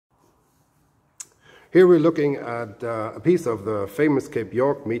Here we're looking at a piece of the famous Cape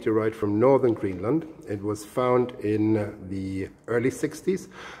York meteorite from northern Greenland. It was found in the early 60s,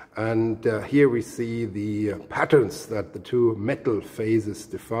 and here we see the patterns that the two metal phases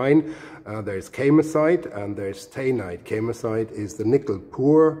define. There's kamacite and there's taenite. Kamacite is the nickel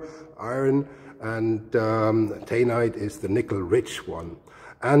poor iron, and taenite is the nickel rich one.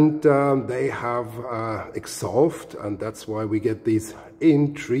 And they have exsolved, and that's why we get these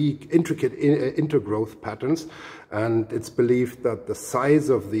intricate intergrowth patterns. And it's believed that the size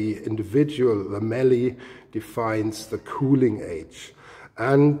of the individual lamellae defines the cooling age.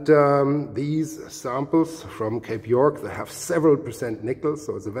 And these samples from Cape York, they have several percent nickel,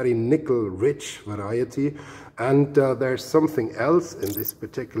 so it's a very nickel-rich variety. And there's something else in this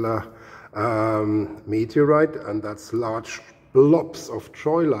particular meteorite, and that's large blobs of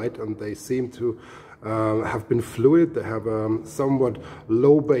troilite, and they seem to have been fluid. They have a somewhat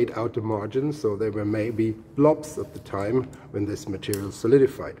lobate outer margin, so they were maybe blobs at the time when this material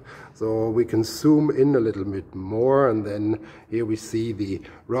solidified. So we can zoom in a little bit more, and then here we see the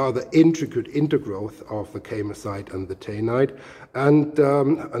rather intricate intergrowth of the kamacite and the taenite. And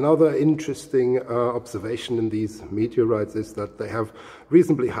another interesting observation in these meteorites is that they have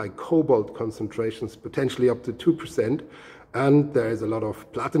reasonably high cobalt concentrations, potentially up to 2%. And there is a lot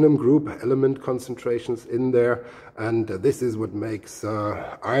of platinum group element concentrations in there, and this is what makes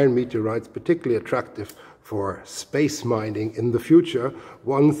iron meteorites particularly attractive for space mining in the future,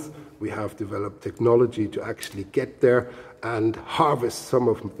 once we have developed technology to actually get there and harvest some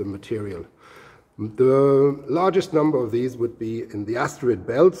of the material. The largest number of these would be in the asteroid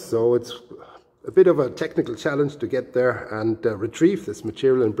belts, so it's a bit of a technical challenge to get there and retrieve this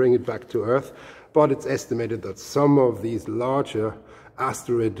material and bring it back to Earth. But it's estimated that some of these larger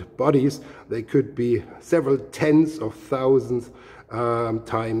asteroid bodies, they could be several tens of thousands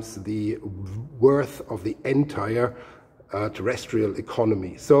times the worth of the entire terrestrial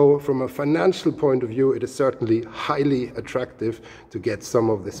economy. So from a financial point of view, it is certainly highly attractive to get some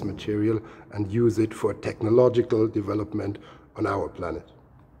of this material and use it for technological development on our planet.